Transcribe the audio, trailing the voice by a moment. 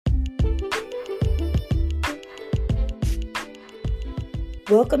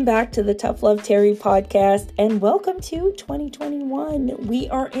Welcome back to the Tough Love Terry podcast, and welcome to 2021. We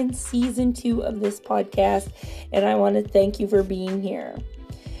are in season 2 of this podcast, and I want to thank you for being here.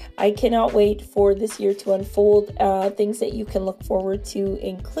 I cannot wait for this year to unfold. Things that you can look forward to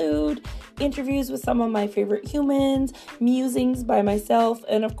include interviews with some of my favorite humans, musings by myself,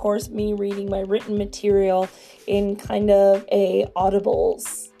 and of course me reading my written material in kind of a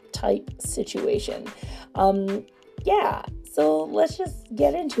audibles type situation. So let's just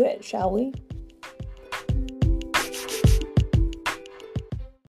get into it, shall we?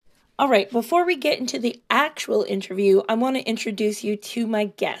 All right, before we get into the actual interview, I want to introduce you to my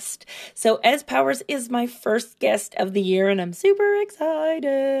guest. So Ez Powers is my first guest of the year, and I'm super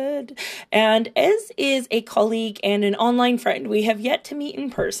excited. And Ez is a colleague and an online friend. We have yet to meet in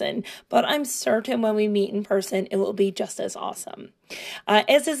person, but I'm certain when we meet in person, it will be just as awesome.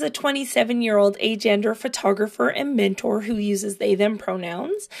 Ez is a 27-year-old agender photographer and mentor who uses they, them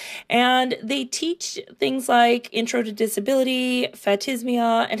pronouns. And they teach things like intro to disability,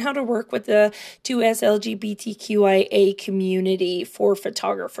 phatismia, and how to work with the 2S LGBTQIA community for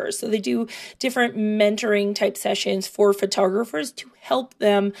photographers. So they do different mentoring type sessions for photographers to help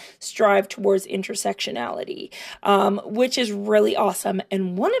them strive towards intersectionality, which is really awesome.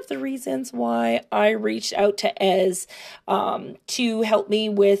 And one of the reasons why I reached out to Ez to help me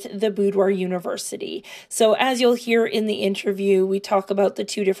with the Boudoir University. So as you'll hear in the interview, we talk about the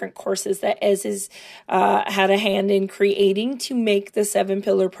 2 different courses that Ez has had a hand in creating to make the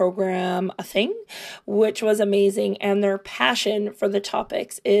 7-pillar program a thing, which was amazing. And their passion for the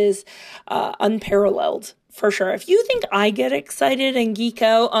topics is unparalleled. For sure. If you think I get excited and geek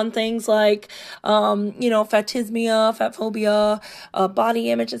out on things like, phatismia, fat phobia,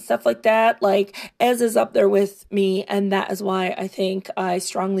 body image and stuff like that, like Ez is up there with me. And that is why I think I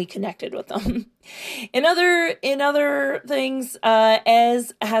strongly connected with them. In other things,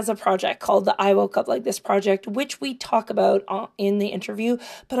 Ez has a project called the I Woke Up Like This project, which we talk about in the interview,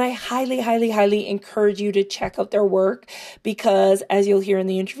 but I highly, highly, highly encourage you to check out their work because as you'll hear in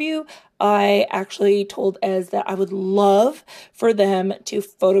the interview, I actually told Ez that I would love for them to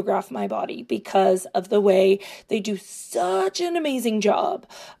photograph my body because of the way they do such an amazing job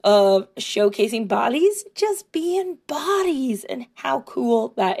of showcasing bodies just being bodies and how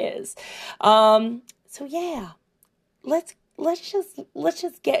cool that is. So yeah, let's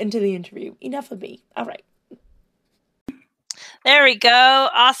just get into the interview. Enough of me. All right. There we go.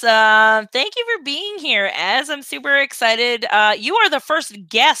 Awesome. Thank you for being here, Ez. I'm super excited. You are the first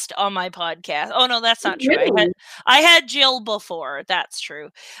guest on my podcast. Oh, no, that's not true. Really? I had Jill before. That's true.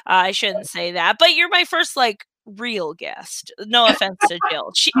 I shouldn't say that. But you're my first, real guest. No offense to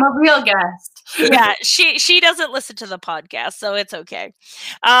Jill. I'm a real guest. Yeah, she doesn't listen to the podcast, so it's okay.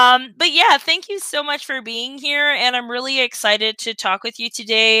 But yeah, thank you so much for being here, and I'm really excited to talk with you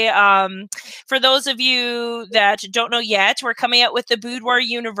today. For those of you that don't know yet, we're coming out with the Boudoir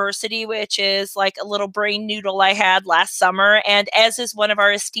University, which is like a little brain noodle I had last summer, and Ez is one of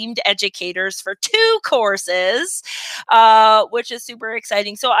our esteemed educators for 2 courses, which is super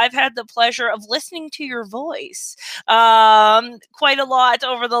exciting. So I've had the pleasure of listening to your voice quite a lot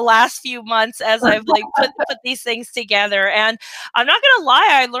over the last few months as I've put these things together. And I'm not going to lie,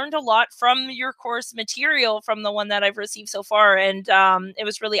 I learned a lot from your course material from the one that I've received so far. And it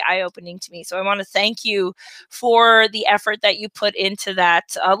was really eye-opening to me. So I want to thank you for the effort that you put into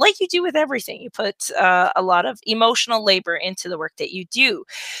that. Like you do with everything, you put a lot of emotional labor into the work that you do.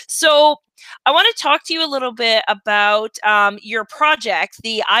 So I want to talk to you a little bit about your project,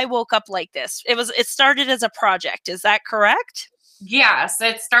 the I Woke Up Like This. It started as a project. Is that correct? Yes,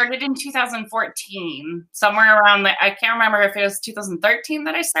 it started in 2014, somewhere around I can't remember if it was 2013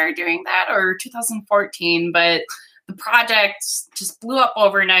 that I started doing that or 2014, but the project just blew up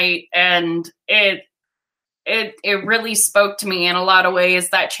overnight and it really spoke to me in a lot of ways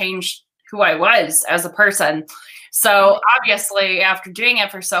that changed who I was as a person. So obviously, after doing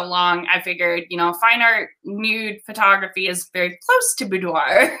it for so long, I figured, fine art, nude photography is very close to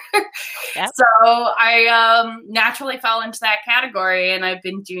boudoir. Yep. So I naturally fell into that category, and I've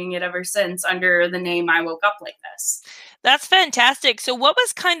been doing it ever since under the name I Woke Up Like This. That's fantastic. So what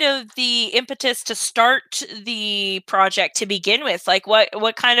was kind of the impetus to start the project to begin with? Like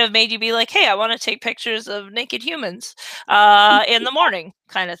what kind of made you be like, hey, I want to take pictures of naked humans in the morning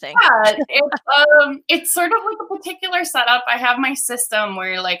kind of thing? Yeah, it's sort of like a particular setup. I have my system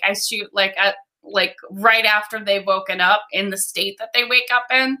where I shoot right after they've woken up in the state that they wake up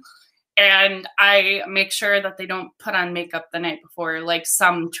in. and I make sure that they don't put on makeup the night before, like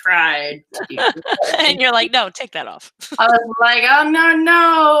some tried to do. And you're like, no, take that off. I was like, oh,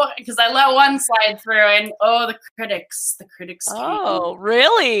 no, because I let one slide through, and the critics Oh,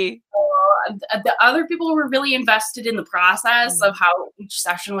 really? The other people were really invested in the process of how each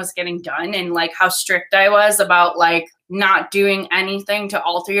session was getting done, and like how strict I was about like not doing anything to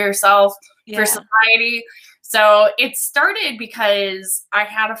alter yourself for society. So it started because I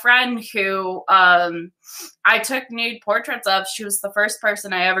had a friend who I took nude portraits of. She was the first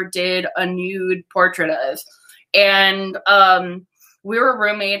person I ever did a nude portrait of. And we were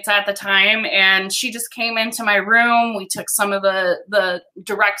roommates at the time, and she just came into my room. We took some of the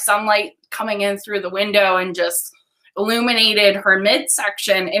direct sunlight coming in through the window and just illuminated her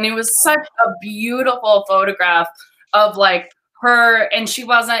midsection. And it was such a beautiful photograph of like her, and she's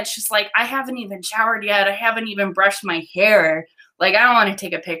like, I haven't even showered yet. I haven't even brushed my hair. Like, I don't want to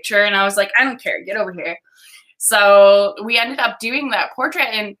take a picture. And I was like, I don't care. Get over here. So we ended up doing that portrait,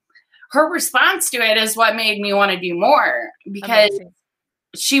 and her response to it is what made me want to do more, because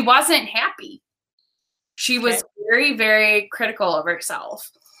she wasn't happy. She was very, very critical of herself.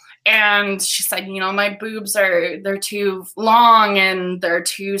 And she said, my boobs they're too long and they're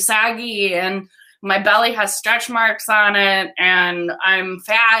too saggy, and my belly has stretch marks on it, and I'm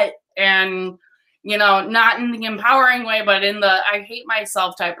fat, and, not in the empowering way, but in the I hate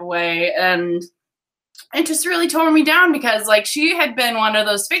myself type of way. And it just really tore me down, because like she had been one of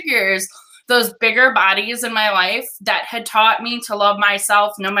those figures, those bigger bodies in my life that had taught me to love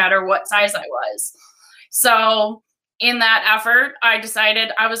myself no matter what size I was. So in that effort, I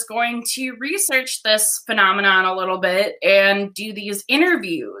decided I was going to research this phenomenon a little bit and do these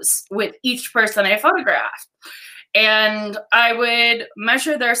interviews with each person I photographed. And I would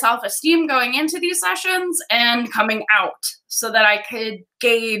measure their self-esteem going into these sessions and coming out, so that I could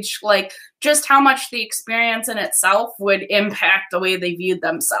gauge like just how much the experience in itself would impact the way they viewed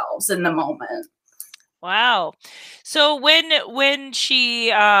themselves in the moment. Wow. So when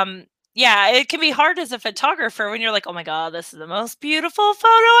she it can be hard as a photographer when you're like, oh my God, this is the most beautiful photo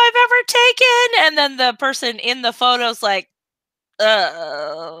I've ever taken. And then the person in the photo's like,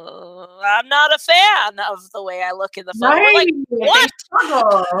 I'm not a fan of the way I look in the photo. Right. Like, what?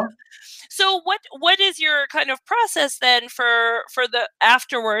 So what is your kind of process then for the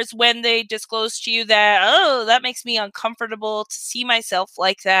afterwards, when they disclose to you that, that makes me uncomfortable to see myself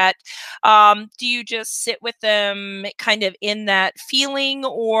like that? Do you just sit with them kind of in that feeling,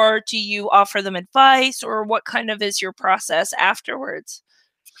 or do you offer them advice, or what kind of is your process afterwards?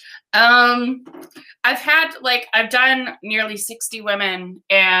 I've done nearly 60 women,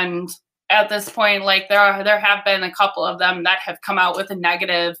 and at this point, like there have been a couple of them that have come out with a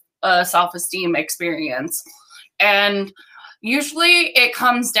negative self-esteem experience. And usually it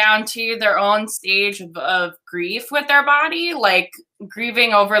comes down to their own stage of grief with their body, like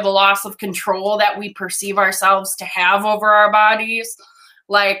grieving over the loss of control that we perceive ourselves to have over our bodies.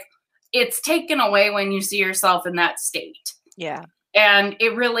 Like, it's taken away when you see yourself in that state. Yeah. And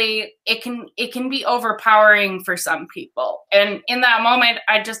it can be overpowering for some people. And in that moment,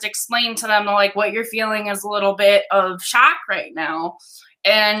 I just explained to them, like, what you're feeling is a little bit of shock right now.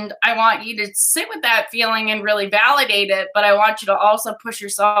 And I want you to sit with that feeling and really validate it. But I want you to also push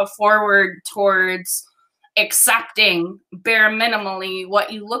yourself forward towards accepting bare minimally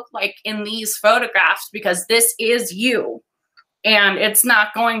what you look like in these photographs, because this is you and it's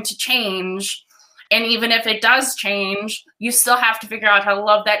not going to change. And even if it does change, you still have to figure out how to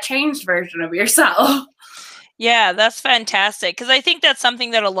love that changed version of yourself. Yeah, that's fantastic. Because I think that's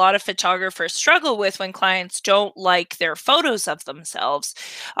something that a lot of photographers struggle with when clients don't like their photos of themselves.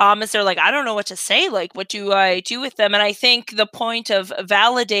 Is they're like, I don't know what to say. Like, what do I do with them? And I think the point of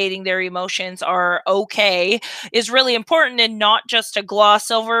validating their emotions are okay is really important, and not just to gloss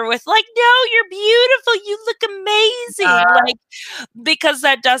over with like, no, you're beautiful, you look amazing. Like, because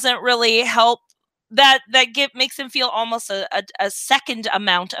that doesn't really help. That makes them feel almost a second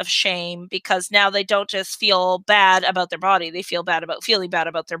amount of shame, because now they don't just feel bad about their body, they feel bad about feeling bad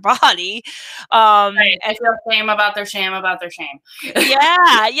about their body. Right. And feel shame about their shame about their shame.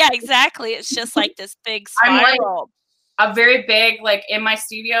 Yeah, exactly. It's just like this big spiral. I'm like a very big, like, in my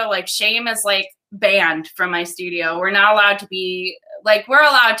studio, like, shame is like banned from my studio. We're not allowed to be like, we're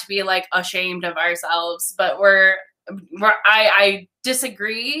allowed to be like ashamed of ourselves, but I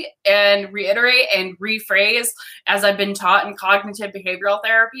disagree and reiterate and rephrase, as I've been taught in cognitive behavioral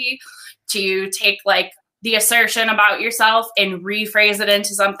therapy, to take like the assertion about yourself and rephrase it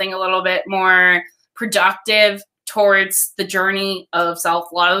into something a little bit more productive towards the journey of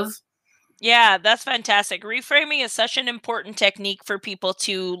self-love. Yeah, that's fantastic. Reframing is such an important technique for people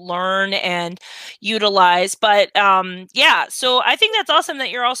to learn and utilize. But yeah, so I think that's awesome that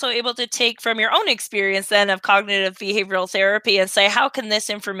you're also able to take from your own experience then of cognitive behavioral therapy and say, how can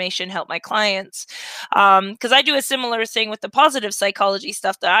this information help my clients? Because I do a similar thing with the positive psychology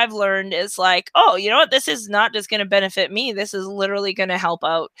stuff that I've learned is like, oh, you know what? This is not just going to benefit me. This is literally going to help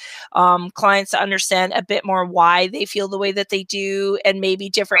out clients to understand a bit more why they feel the way that they do and maybe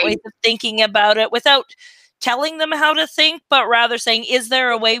different ways of thinking about it without telling them how to think, but rather saying, is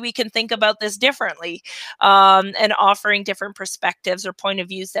there a way we can think about this differently? And offering different perspectives or point of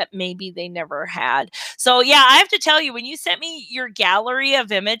views that maybe they never had. So yeah, I have to tell you, when you sent me your gallery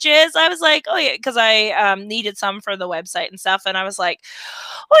of images, I was like, oh yeah, because I needed some for the website and stuff. And I was like,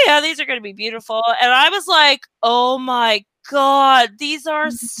 oh yeah, these are going to be beautiful. And I was like, oh my God, these are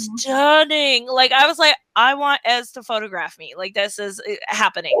stunning. Like, I was like, I want Ez to photograph me. Like, this is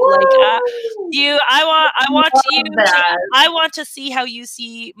happening. Like, I want to see how you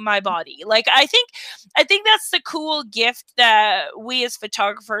see my body. Like, I think that's the cool gift that we as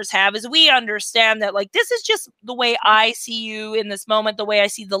photographers have is we understand that, like, this is just the way I see you in this moment, the way I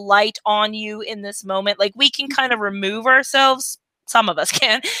see the light on you in this moment. Like, we can kind of remove ourselves, some of us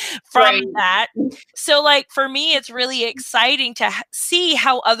can, from that. So like for me, it's really exciting to see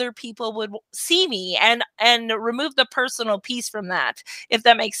how other people would see me and remove the personal piece from that, if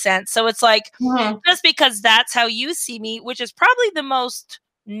that makes sense. So it's like, just because that's how you see me, which is probably the most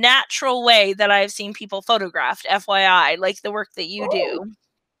natural way that I've seen people photographed, FYI, like the work that you do.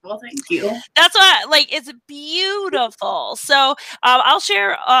 Well, thank you. That's why, like, it's beautiful. So I'll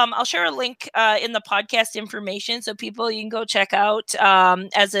share a link in the podcast information so people you can go check out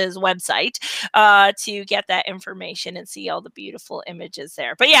Ez's website to get that information and see all the beautiful images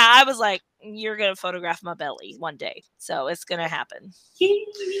there. But yeah, I was like, you're gonna photograph my belly one day, so it's gonna happen.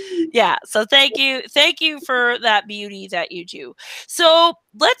 Yeah. So thank you for that beauty that you do. So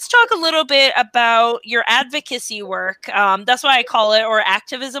let's talk a little bit about your advocacy work. That's why I call it, or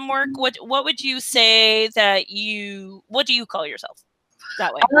activism work. What would you say what do you call yourself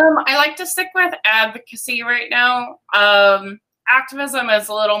that way? I like to stick with advocacy right now. Activism is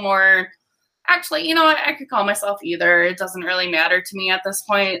a little more, actually, you know what? I could call myself either. It doesn't really matter to me at this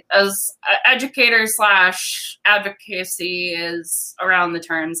point, as educator / advocacy is around the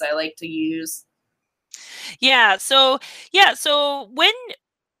terms I like to use. Yeah. So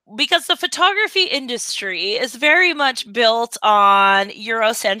because the photography industry is very much built on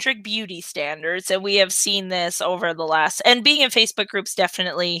Eurocentric beauty standards, and we have seen this over the last, and being in Facebook groups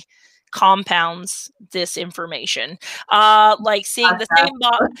definitely compounds this information. Like seeing the same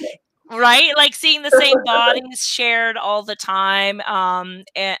right? Like seeing the same bodies shared all the time,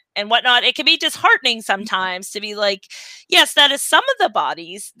 and whatnot. It can be disheartening sometimes to be like, yes, that is some of the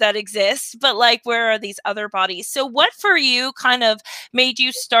bodies that exist, but like, where are these other bodies? So what for you kind of made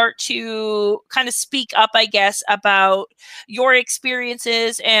you start to kind of speak up, I guess, about your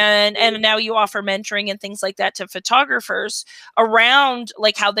experiences, and now you offer mentoring and things like that to photographers around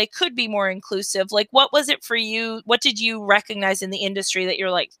like how they could be more inclusive? Like, what was it for you? What did you recognize in the industry that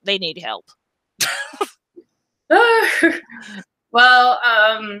you're like, they need help? Well,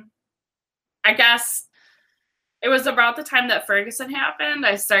 I guess it was about the time that Ferguson happened.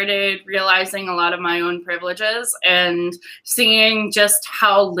 I started realizing a lot of my own privileges and seeing just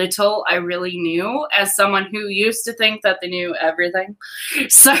how little I really knew as someone who used to think that they knew everything.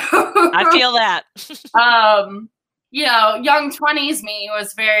 So I feel that. You know, young 20s me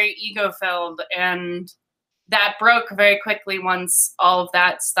was very ego-filled, and that broke very quickly once all of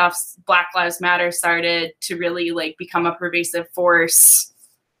that stuff, Black Lives Matter, started to really like become a pervasive force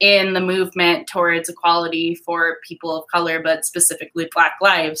in the movement towards equality for people of color, but specifically Black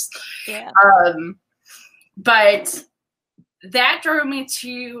lives. Yeah. But that drove me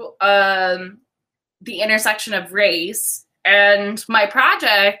to the intersection of race, and my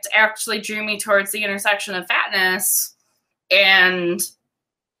project actually drew me towards the intersection of fatness. And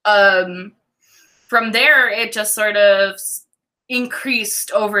from there, it just sort of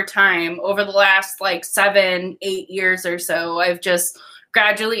increased over time. Over the last like 7-8 years or so, I've just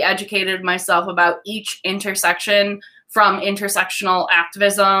gradually educated myself about each intersection, from intersectional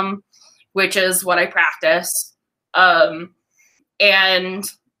activism, which is what I practice. And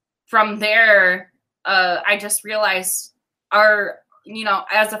from there, I just realized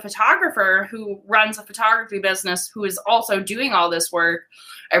as a photographer who runs a photography business, who is also doing all this work,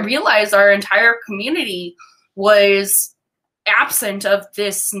 I realized our entire community was absent of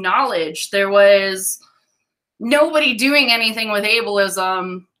this knowledge. There was nobody doing anything with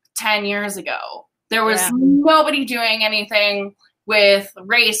ableism 10 years ago. There was nobody doing anything with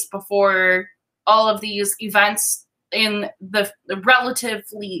race before all of these events in the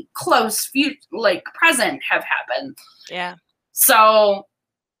relatively close present have happened. Yeah. So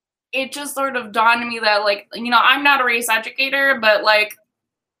it just sort of dawned on me that, like, you know, I'm not a race educator, but like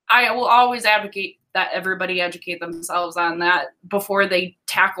I will always advocate that everybody educate themselves on that before they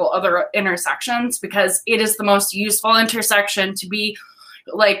tackle other intersections, because it is the most useful intersection to be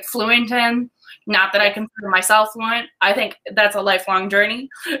like fluent in. Not that I consider myself fluent. I think that's a lifelong journey.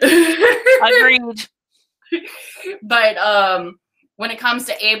 Agreed. But when it comes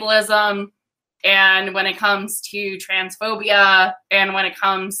to ableism, and when it comes to transphobia, and when it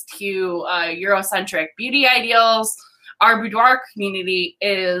comes to Eurocentric beauty ideals, our boudoir community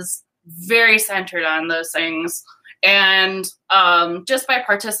is very centered on those things. And just by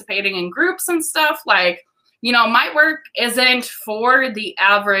participating in groups and stuff, like, you know, my work isn't for the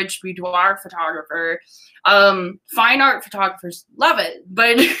average boudoir photographer. Fine art photographers love it,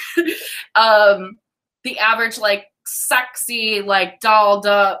 but the average, like, sexy, like, dolled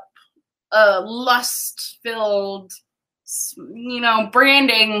up, lust-filled, you know,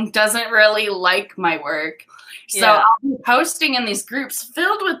 branding doesn't really like my work. So I'll be posting in these groups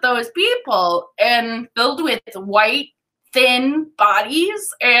filled with those people and filled with white, thin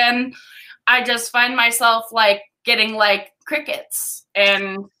bodies. And I just find myself like getting like crickets.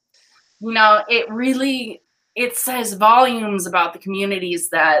 And, you know, it says volumes about the communities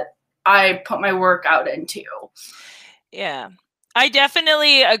that I put my work out into. Yeah. I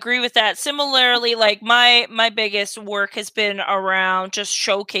definitely agree with that. Similarly, like my biggest work has been around just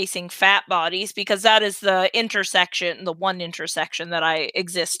showcasing fat bodies, because that is the one intersection that I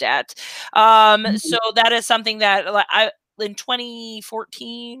exist at. So that is something that in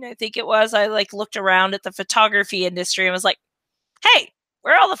 2014, I think it was, I like looked around at the photography industry and was like, hey,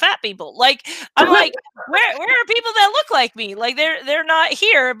 where are all the fat people? Like, I'm like, where are people that look like me? Like, they're not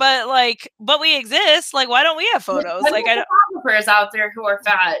here, but we exist. Like, why don't we have photos? Like, I don't. Photographers out there who are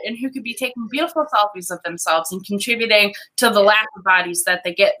fat and who could be taking beautiful selfies of themselves and contributing to the lack of bodies that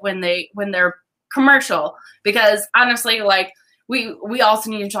they get when they're commercial. Because honestly, like, we also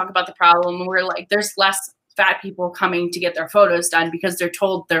need to talk about the problem where, like, there's less fat people coming to get their photos done because they're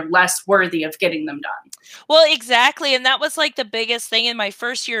told they're less worthy of getting them done. Well, exactly. And that was like the biggest thing in my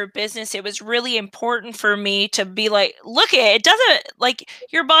first year of business. It was really important for me to be like, look, it doesn't, like,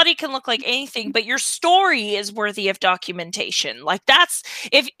 your body can look like anything, but your story is worthy of documentation. Like, that's,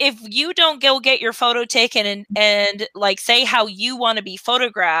 if you don't go get your photo taken and like say how you want to be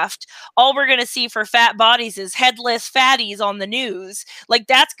photographed, all we're going to see for fat bodies is headless fatties on the news. Like,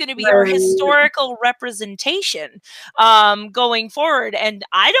 that's going to be our historical representation going forward. And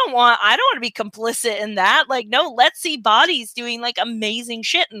I don't want to be complicit in that. Like, no, let's see bodies doing like amazing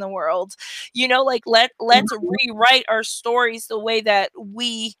shit in the world. You know, like let's rewrite our stories the way that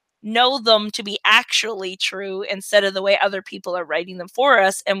we know them to be actually true, instead of the way other people are writing them for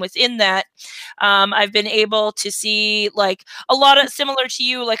us. And within that, I've been able to see like a lot of similar to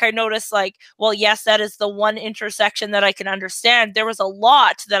you. Like, I noticed like, well, yes, that is the one intersection that I can understand. There was a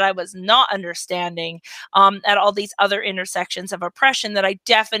lot that I was not understanding at all these other intersections of oppression that I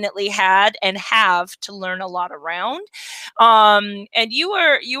definitely had and have to learn a lot around. And you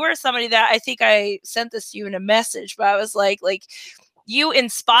were somebody that, I think I sent this to you in a message, but I was like you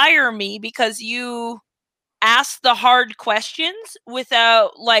inspire me because you ask the hard questions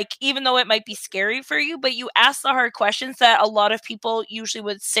without, like, even though it might be scary for you, but you ask the hard questions that a lot of people usually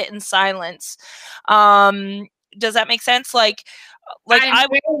would sit in silence. Does that make sense? Like I'm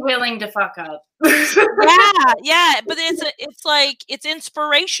very willing to fuck up. yeah, but it's like, it's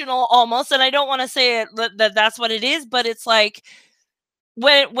inspirational almost, and I don't want to say that's what it is, but it's like,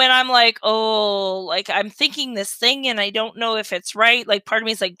 when I'm like, oh, like, I'm thinking this thing and I don't know if it's right, like, part of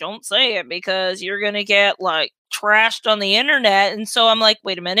me is like, don't say it because you're gonna get like trashed on the internet. And so I'm like,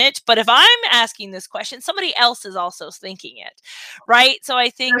 wait a minute, but if I'm asking this question, somebody else is also thinking it, right? So I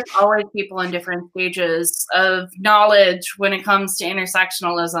think there's always people in different stages of knowledge when it comes to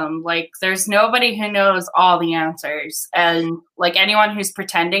intersectionalism. Like, there's nobody who knows all the answers, and like, anyone who's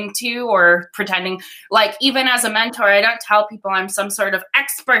pretending to, or pretending, like, even as a mentor, I don't tell people I'm some sort of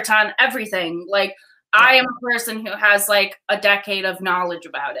expert on everything. Like, I am a person who has like a decade of knowledge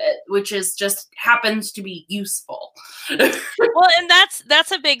about it, which is just happens to be useful. Well, and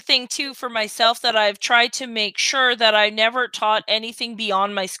that's a big thing too for myself, that I've tried to make sure that I never taught anything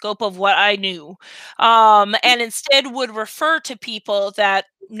beyond my scope of what I knew, and instead would refer to people that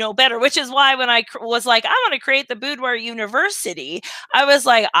know better, which is why when I was like, I want to create the Boudoir University, I was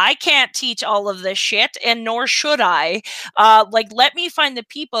like, I can't teach all of this shit, and nor should I. Like, let me find the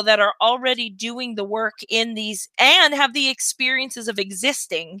people that are already doing the work in these and have the experiences of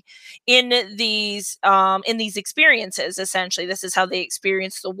existing in these experiences. Essentially, this is how they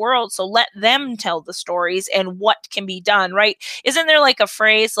experience the world. So let them tell the stories and what can be done, right? Isn't there like a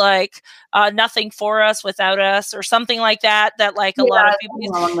phrase like nothing for us without us, or something like that, that like a lot of people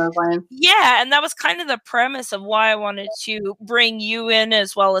use? Along those lines. Yeah, and that was kind of the premise of why I wanted to bring you in,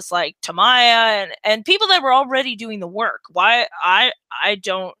 as well as like Tamaya and people that were already doing the work. Why I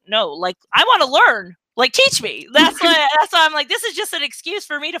don't know. Like, I want to learn. Like, teach me. That's why I'm like, this is just an excuse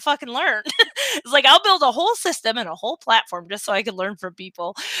for me to fucking learn. It's like, I'll build a whole system and a whole platform just so I can learn from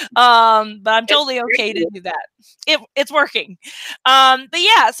people. But I'm totally okay to do that. It's working. But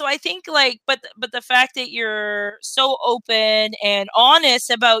yeah, so I think like, but the fact that you're so open and honest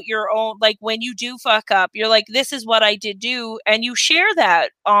about your own, like when you do fuck up, you're like, this is what I did do. And you share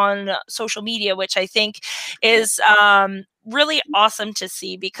that on social media, which I think is, really awesome to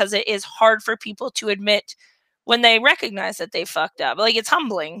see, because it is hard for people to admit when they recognize that they fucked up. Like, it's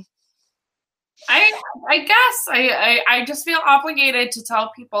humbling. I guess I just feel obligated to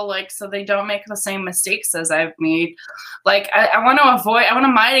tell people, like, so they don't make the same mistakes as I've made. Like, I want to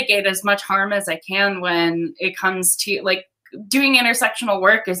mitigate as much harm as I can when it comes to, like, doing intersectional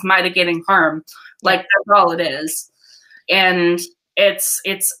work is mitigating harm. Like, that's all it is. And it's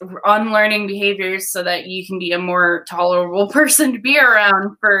unlearning behaviors so that you can be a more tolerable person to be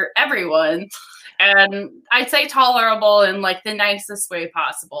around for everyone. And I say tolerable in like the nicest way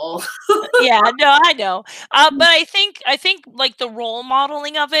possible. Yeah, no, I know. But I think like the role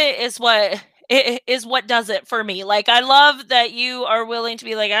modeling of it is what does it for me. Like, I love that you are willing to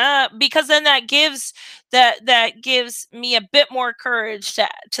be like, because then that gives me a bit more courage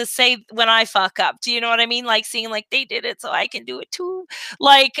to say when I fuck up. Do you know what I mean? Like, seeing like they did it, so I can do it too.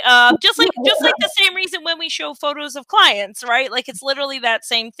 Like, just like the same reason when we show photos of clients, right? Like, it's literally that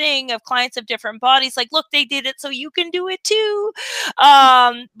same thing of clients of different bodies. Like, look, they did it, so you can do it too.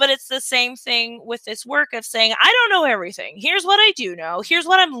 But it's the same thing with this work of saying, I don't know everything. Here's what I do know. Here's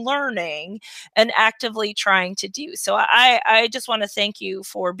what I'm learning and actively trying to do. So I just want to thank you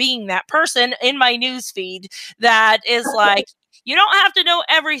for being that person in my newsfeed that is like, you don't have to know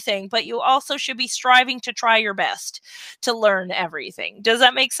everything, but you also should be striving to try your best to learn everything. Does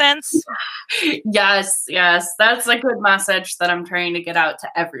that make sense? Yes. That's a good message that I'm trying to get out to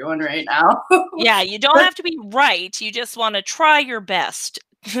everyone right now. Yeah, you don't have to be right. You just want to try your best.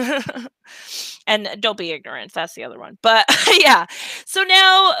 And don't be ignorant. That's the other one. But yeah. So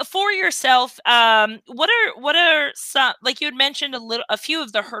now for yourself, what are some, like you had mentioned a few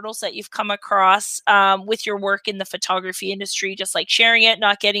of the hurdles that you've come across with your work in the photography industry, just like sharing it,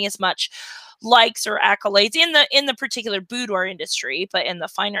 not getting as much likes or accolades in the particular boudoir industry, but in the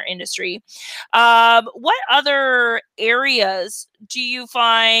finer industry. What other areas do you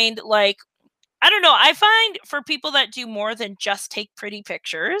find, like, I don't know. I find for people that do more than just take pretty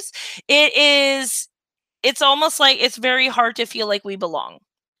pictures, it's almost like it's very hard to feel like we belong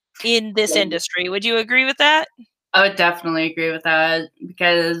in this industry. Would you agree with that? I would definitely agree with that,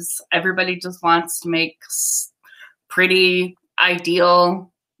 because everybody just wants to make pretty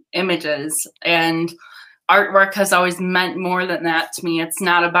ideal images, and artwork has always meant more than that to me. It's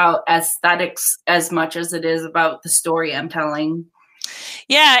not about aesthetics as much as it is about the story I'm telling.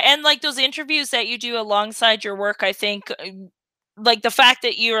 Yeah, and like those interviews that you do alongside your work, I think like the fact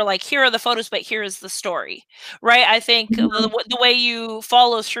that you're like, here are the photos, but here is the story, right? I think the way you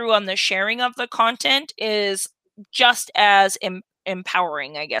follow through on the sharing of the content is just as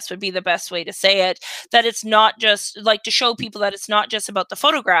empowering, I guess would be the best way to say it. That it's not just like to show people that it's not just about the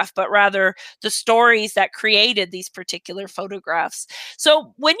photograph, but rather the stories that created these particular photographs.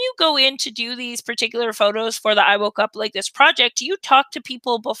 So when you go in to do these particular photos for the I Woke Up Like This project, do you talk to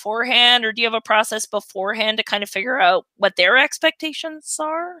people beforehand, or do you have a process beforehand to kind of figure out what their expectations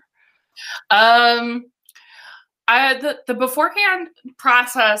are? The beforehand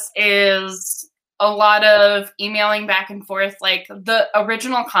process is a lot of emailing back and forth. Like, the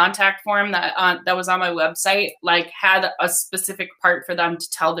original contact form that was on my website, like, had a specific part for them to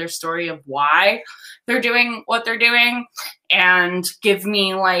tell their story of why they're doing what they're doing, and give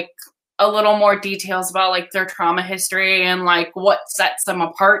me like a little more details about like their trauma history and like what sets them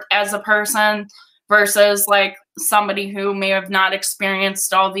apart as a person versus like somebody who may have not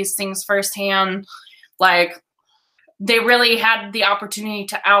experienced all these things firsthand. Like, they really had the opportunity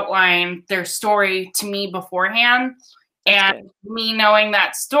to outline their story to me beforehand. And me knowing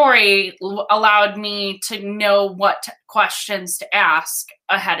that story allowed me to know what questions to ask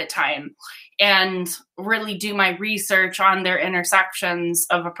ahead of time and really do my research on their intersections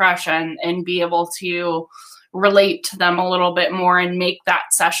of oppression and be able to relate to them a little bit more and make that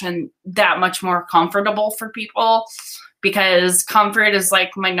session that much more comfortable for people, because comfort is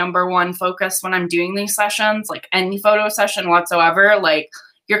like my number one focus when I'm doing these sessions, like any photo session whatsoever. Like,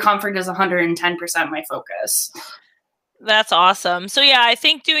 your comfort is 110% my focus. That's awesome. So yeah, I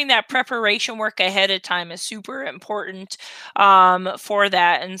think doing that preparation work ahead of time is super important for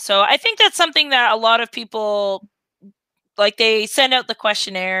that. And so I think that's something that a lot of people, like, they send out the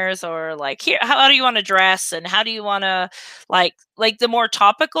questionnaires, or like, here, how do you want to dress, and how do you want to, like the more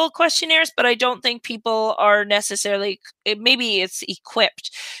topical questionnaires, but I don't think people are necessarily, maybe it's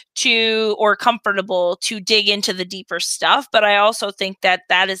equipped to or comfortable to dig into the deeper stuff. But I also think that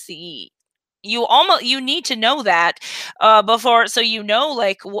that is you need to know that before, so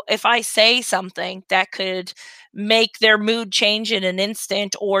like, if I say something that could make their mood change in an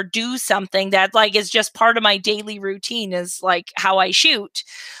instant, or do something that, like, is just part of my daily routine, is like how I shoot.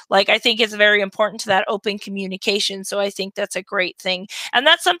 Like, I think it's very important to that open communication. So I think that's a great thing, and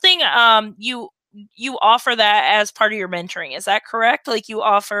that's something you offer that as part of your mentoring. Is that correct? Like, you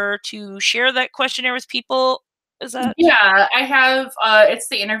offer to share that questionnaire with people. Is that? Yeah, I have, it's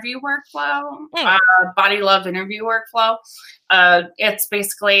the interview workflow, Body Love interview workflow. It's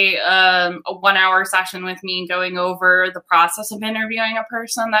basically a 1 hour session with me going over the process of interviewing a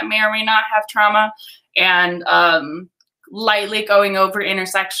person that may or may not have trauma, and lightly going over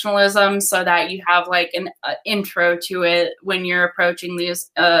intersectionalism, so that you have like an intro to it when you're approaching these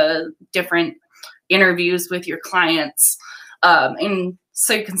different interviews with your clients. And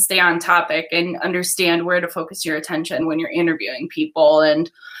so you can stay on topic and understand where to focus your attention when you're interviewing people,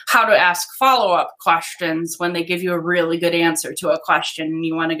 and how to ask follow-up questions when they give you a really good answer to a question and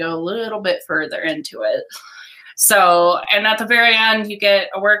you want to go a little bit further into it. So, and at the very end, you get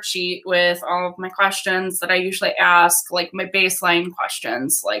a worksheet with all of my questions that I usually ask, like my baseline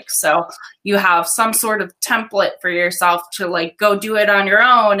questions. Like, so you have some sort of template for yourself to like go do it on your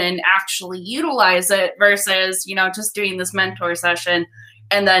own and actually utilize it, versus, you know, just doing this mentor session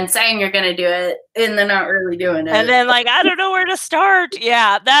and then saying you're going to do it and then not really doing it. And then, like, I don't know where to start.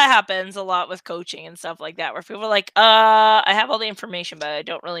 Yeah, that happens a lot with coaching and stuff like that, where people are like, I have all the information, but I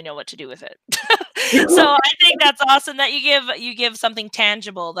don't really know what to do with it. So I think that's awesome that you give something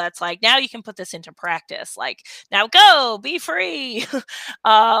tangible that's like, now you can put this into practice. Like, now go, be free,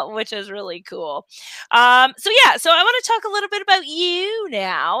 which is really cool. So I want to talk a little bit about you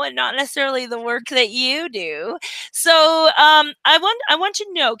now, and not necessarily the work that you do. So I want to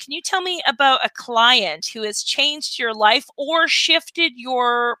know, can you tell me about a client who has changed your life or shifted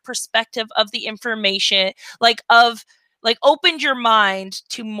your perspective of the information, like opened your mind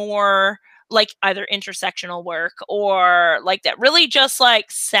to more, like, either intersectional work, or like that really just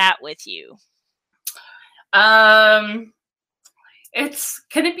like sat with you? Can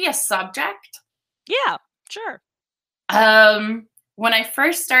it be a subject? Yeah, sure. When I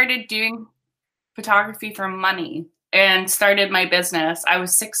first started doing photography for money and started my business, I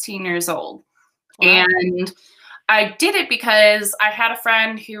was 16 years old. Wow. And I did it because I had a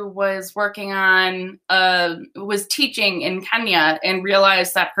friend who was was teaching in Kenya, and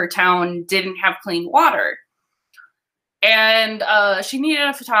realized that her town didn't have clean water. And she needed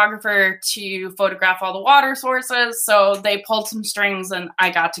a photographer to photograph all the water sources. So they pulled some strings and I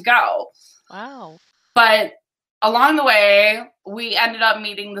got to go. Wow. But along the way, we ended up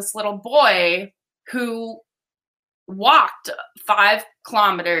meeting this little boy who walked 5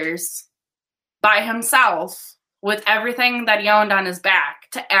 kilometers by himself with everything that he owned on his back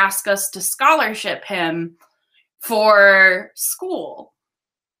to ask us to scholarship him for school.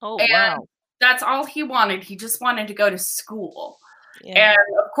 Oh, and wow. That's all he wanted. He just wanted to go to school. Yeah.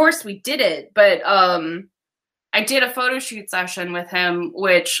 And of course we did it, but I did a photo shoot session with him,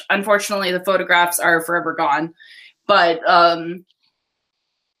 which unfortunately the photographs are forever gone. But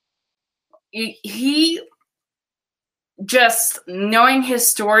he just, knowing his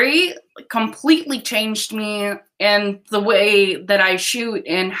story completely changed me and the way that I shoot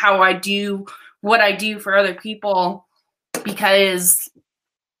and how I do what I do for other people, because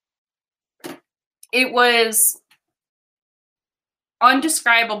it was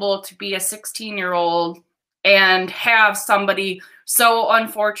undescribable to be a 16-year-old and have somebody so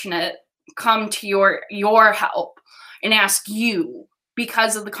unfortunate come to your help and ask you,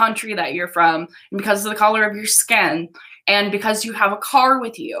 because of the country that you're from, and because of the color of your skin, and because you have a car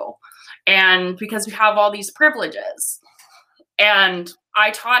with you, and because you have all these privileges. And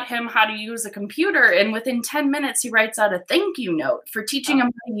I taught him how to use a computer, and within 10 minutes, he writes out a thank you note for teaching him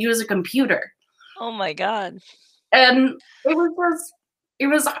how to use a computer. Oh my God. And it was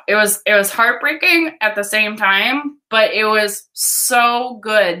heartbreaking at the same time, but it was so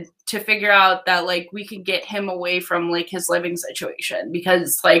good to figure out that like we could get him away from like his living situation,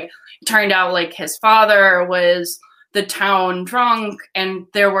 because like it turned out like his father was the town drunk, and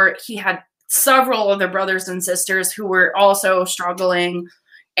he had several other brothers and sisters who were also struggling,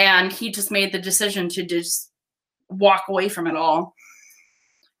 and he just made the decision to just walk away from it all.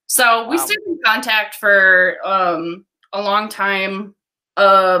 So we stayed in contact for a long time,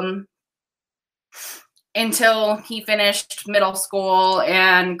 until he finished middle school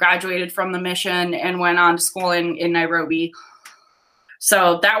and graduated from the mission and went on to school in Nairobi.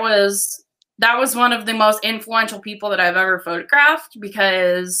 So that was one of the most influential people that I've ever photographed,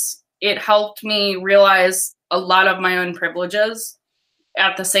 because it helped me realize a lot of my own privileges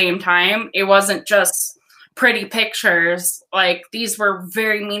at the same time. It wasn't just pretty pictures. Like, these were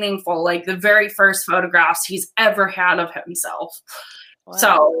very meaningful, like the very first photographs he's ever had of himself. Wow.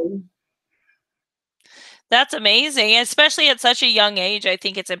 So that's amazing, especially at such a young age. I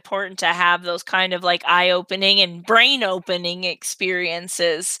think it's important to have those kind of like eye-opening and brain-opening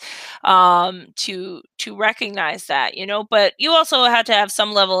experiences to recognize that, you know. But you also had to have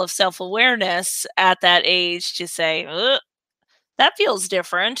some level of self-awareness at that age to say, that feels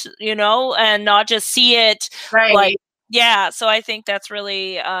different, you know, and not just see it right. Like, yeah. So I think that's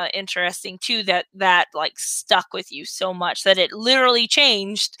really interesting too, that like stuck with you so much that it literally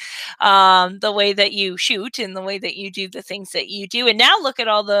changed the way that you shoot and the way that you do the things that you do. And now look at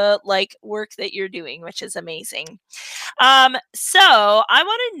all the like work that you're doing, which is amazing. So I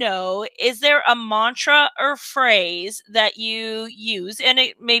want to know, is there a mantra or phrase that you use, and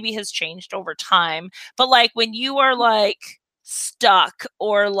it maybe has changed over time, but like when you are like stuck,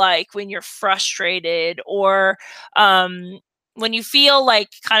 or like when you're frustrated, or when you feel like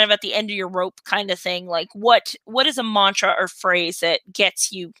kind of at the end of your rope kind of thing, like what is a mantra or phrase that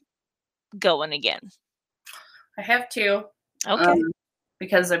gets you going again? I have two. Okay.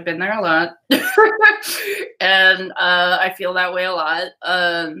 Because I've been there a lot. And I feel that way a lot.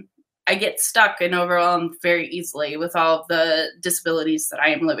 I get stuck and overwhelmed very easily with all of the disabilities that I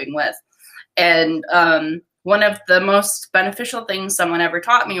am living with. And one of the most beneficial things someone ever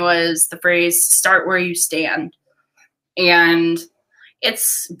taught me was the phrase, start where you stand. And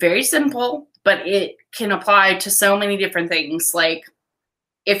it's very simple, but it can apply to so many different things. Like,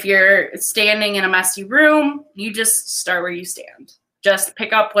 if you're standing in a messy room, you just start where you stand. Just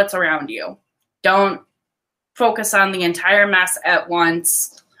pick up what's around you. Don't focus on the entire mess at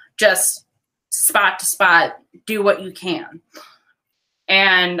once. Just spot to spot, do what you can.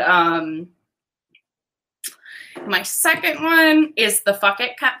 And my second one is the fuck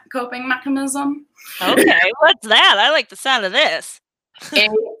it coping mechanism. Okay, what's that? I like the sound of this.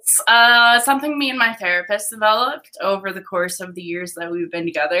 It's something me and my therapist developed over the course of the years that we've been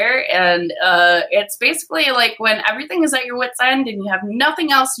together. And it's basically like when everything is at your wit's end and you have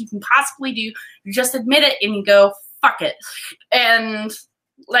nothing else you can possibly do, you just admit it and you go, fuck it. And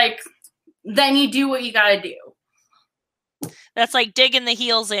like, then you do what you gotta do. That's like digging the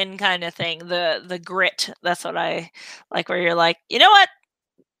heels in kind of thing. The grit. That's what I like, where you're like, you know what?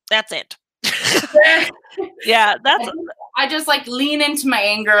 That's it. Yeah, that's. I just like lean into my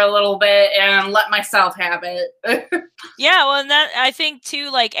anger a little bit and let myself have it. Yeah, well, and that I think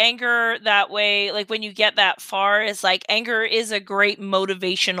too, like anger that way, like when you get that far, is like anger is a great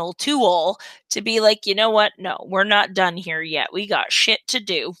motivational tool to be like, you know what? No, we're not done here yet. We got shit to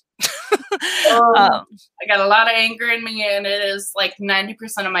do. I got a lot of anger in me, and it is like 90%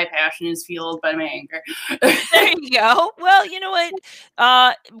 of my passion is fueled by my anger. There you go. Well, you know what?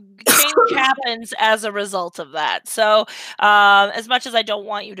 Change happens as a result of that. So as much as I don't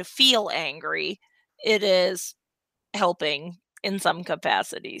want you to feel angry, it is helping in some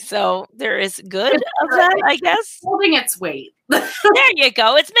capacity. So there is good of that, I guess. Holding its weight. There you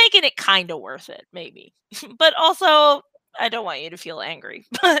go. It's making it kind of worth it, maybe. But also, I don't want you to feel angry.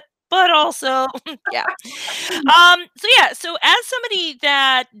 But also, yeah. So as somebody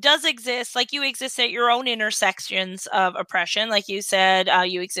that does exist, like you exist at your own intersections of oppression, like you said,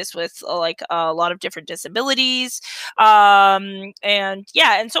 you exist with like a lot of different disabilities, and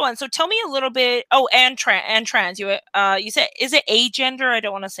so on. So tell me a little bit. Oh, and trans. You said, is it agender? I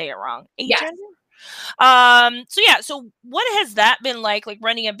don't want to say it wrong. Agender. Yes. So what has that been like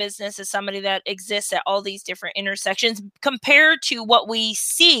running a business as somebody that exists at all these different intersections compared to what we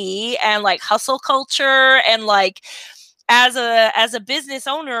see and like hustle culture and like as a business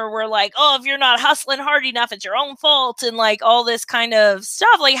owner, we're like, oh, if you're not hustling hard enough, it's your own fault, and like all this kind of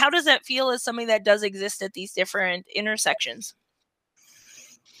stuff. Like, how does that feel as something that does exist at these different intersections?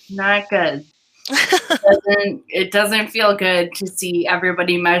 Not good. It doesn't feel good to see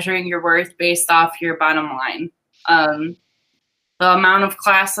everybody measuring your worth based off your bottom line. The amount of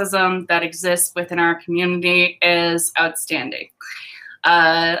classism that exists within our community is outstanding.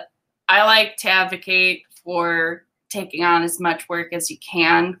 I like to advocate for taking on as much work as you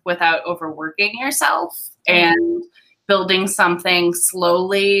can without overworking yourself and building something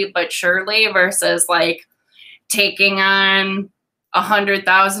slowly but surely versus like taking on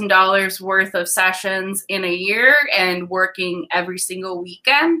 $100,000 worth of sessions in a year and working every single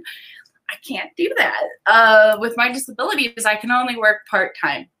weekend. I can't do that. With my disabilities, I can only work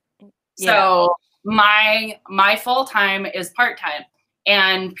part-time. Yeah. So my full-time is part-time.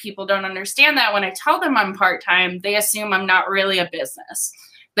 And people don't understand that. When I tell them I'm part-time, they assume I'm not really a business.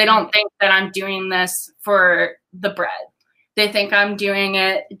 They don't think that I'm doing this for the bread. They think I'm doing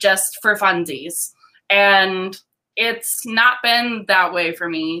it just for funsies. And it's not been that way for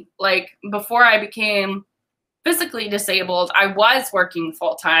me. Like, before I became physically disabled, I was working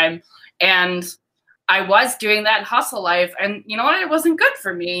full-time and I was doing that hustle life. And you know what? It wasn't good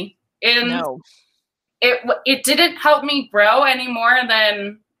for me. And no. It didn't help me grow any more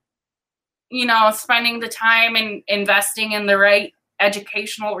than, you know, spending the time and investing in the right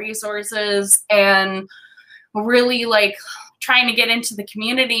educational resources and really like trying to get into the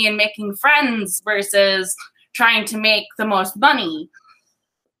community and making friends versus trying to make the most money.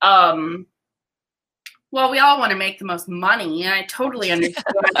 Well, we all want to make the most money, and I totally understand.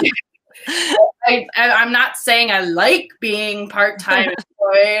 I'm not saying I like being part-time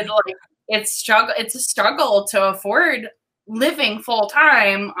employed. Like, it's a struggle to afford living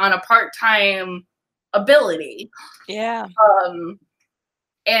full-time on a part-time ability. Yeah.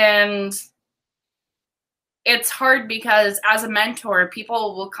 And it's hard because as a mentor,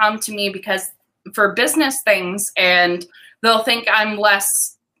 people will come to me because for business things, and they'll think I'm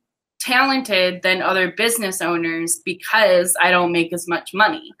less talented than other business owners because I don't make as much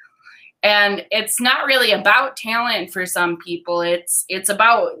money. And it's not really about talent for some people. It's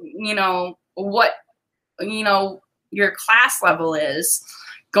about, you know, what, you know, your class level is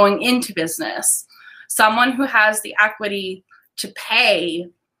going into business. Someone who has the equity to pay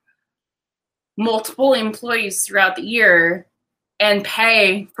multiple employees throughout the year and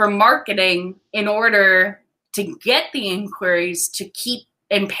pay for marketing in order to get the inquiries to keep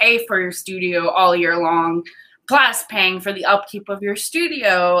and pay for your studio all year long, plus paying for the upkeep of your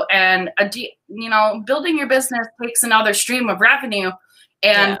studio. And, you know, building your business takes another stream of revenue.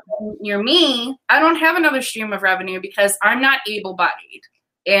 And when you're me, I don't have another stream of revenue because I'm not able-bodied.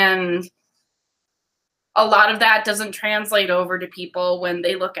 And a lot of that doesn't translate over to people when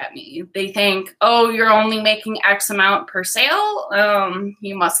they look at me. They think, oh, you're only making X amount per sale?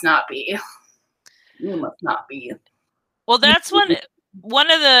 You must not be. You must not be. Well, that's one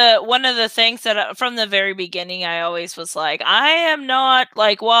of the things that from the very beginning I always was like, I am not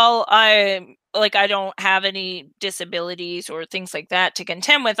like, while I don't have any disabilities or things like that to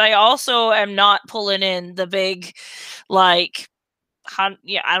contend with, I also am not pulling in the big, like, I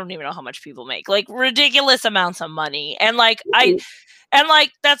don't even know how much people make, like, ridiculous amounts of money. And like,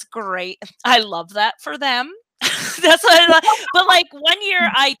 that's great. I love that for them. That's what I love. But like 1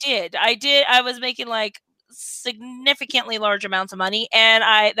 year I was making like significantly large amounts of money, and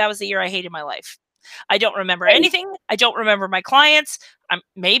that was the year I hated my life. I don't remember anything. I don't remember my clients.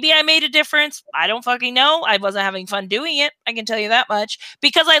 Maybe I made a difference. I don't fucking know. I wasn't having fun doing it. I can tell you that much,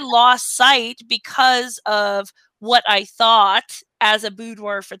 because I lost sight because of what I thought as a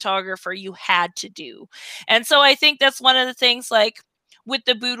boudoir photographer you had to do. And so I think that's one of the things, like, with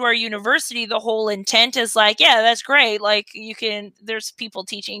the Boudoir University, the whole intent is like, yeah, that's great. Like, there's people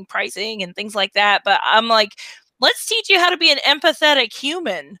teaching pricing and things like that. But I'm like, let's teach you how to be an empathetic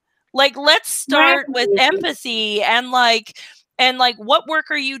human. Like, let's start with empathy and what work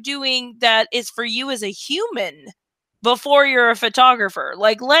are you doing that is for you as a human before you're a photographer?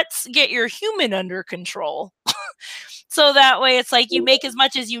 Like, let's get your human under control. So that way it's like you make as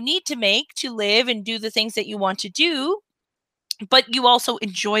much as you need to make to live and do the things that you want to do, but you also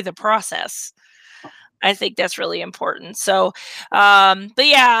enjoy the process. I think that's really important. So, but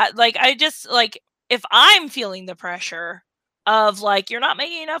yeah, like, I just, like, if I'm feeling the pressure of like, you're not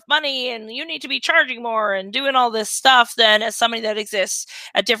making enough money and you need to be charging more and doing all this stuff, then as somebody that exists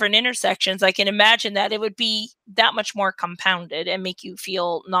at different intersections, I can imagine that it would be that much more compounded and make you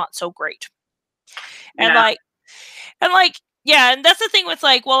feel not so great. Yeah. And yeah, and that's the thing with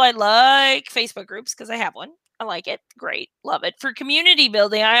like, well, I like Facebook groups because I have one. I like it. Great. Love it. For community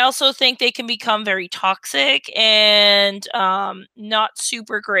building, I also think they can become very toxic and not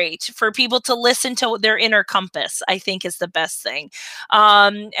super great. For people to listen to their inner compass, I think is the best thing.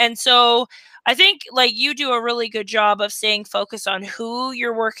 And so I think like you do a really good job of staying focused on who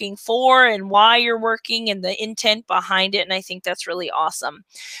you're working for and why you're working and the intent behind it. And I think that's really awesome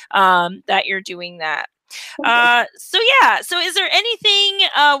that you're doing that. So is there anything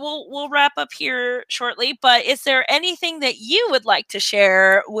we'll wrap up here shortly, but is there anything that you would like to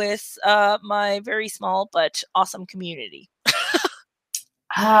share with my very small but awesome community?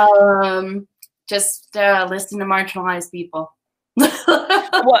 Just listen to marginalized people.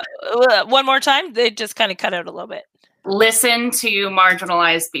 What, one more time? They just kind of cut out a little bit. Listen to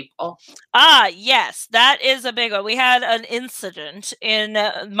marginalized people. Yes, that is a big one. We had an incident in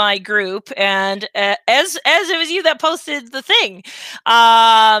my group, and as it was you that posted the thing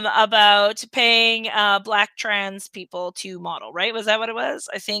about paying Black trans people to model, right? Was that what it was?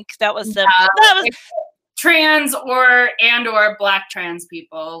 I think that was the that was trans or Black trans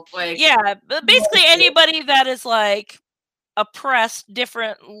people. Like, yeah, basically anybody that is like oppressed,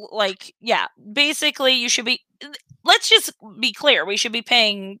 different, like, yeah, basically you should be, let's just be clear, we should be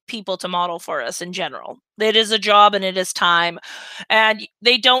paying people to model for us in general. It is a job and it is time, and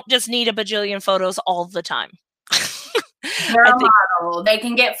they don't just need a bajillion photos all the time. They're a model. They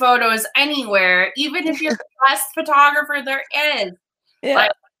can get photos anywhere, even if you're the best photographer there is. Yeah.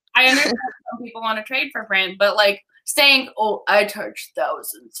 Like, I understand some people want to trade for print, but like saying, "Oh, I charge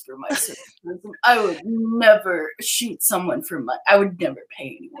thousands for my services, and I would never shoot someone for money. I would never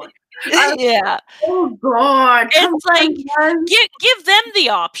pay anyone." Yeah. Oh God! It's like give them the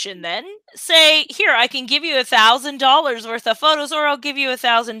option. Then say, "Here, I can give you $1,000 worth of photos, or I'll give you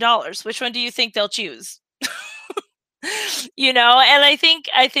 $1,000. Which one do you think they'll choose?" You know, and I think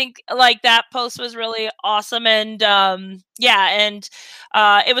like that post was really awesome, and it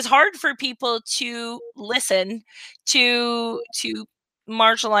was hard for people to listen to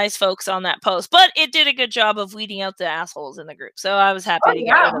marginalized folks on that post, but it did a good job of weeding out the assholes in the group. So I was happy to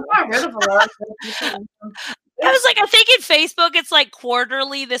get rid of them. I was like, I think in Facebook it's like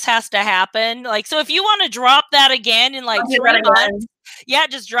quarterly this has to happen. Like, so if you want to drop that again in like 3 months, yeah,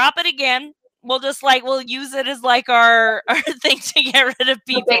 just drop it again. We'll just like we'll use it as like our thing to get rid of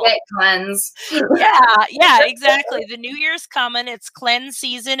people. Cleanse. Yeah, exactly. The New Year's coming. It's cleanse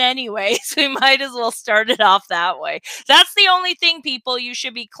season anyway, so we might as well start it off that way. That's the only thing, people, you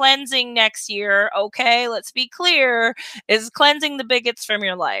should be cleansing next year. Okay, let's be clear: is cleansing the bigots from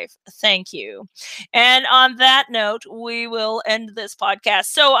your life. Thank you. And on that note, we will end this podcast.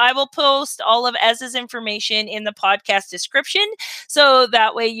 So I will post all of Ez's information in the podcast description, so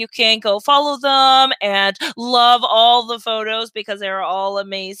that way you can go follow them and love all the photos because they're all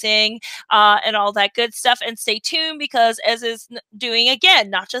amazing and all that good stuff. And stay tuned because Ez is doing, again,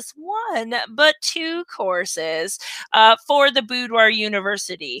 not just one but 2 courses for the Boudoir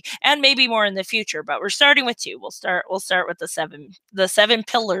University, and maybe more in the future, but we're starting with 2. We'll start with the 7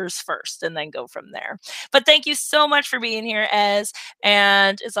 pillars first and then go from there. But thank you so much for being here, Ez,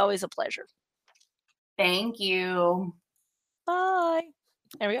 and it's always a pleasure. Thank you. Bye.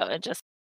 There we go. It just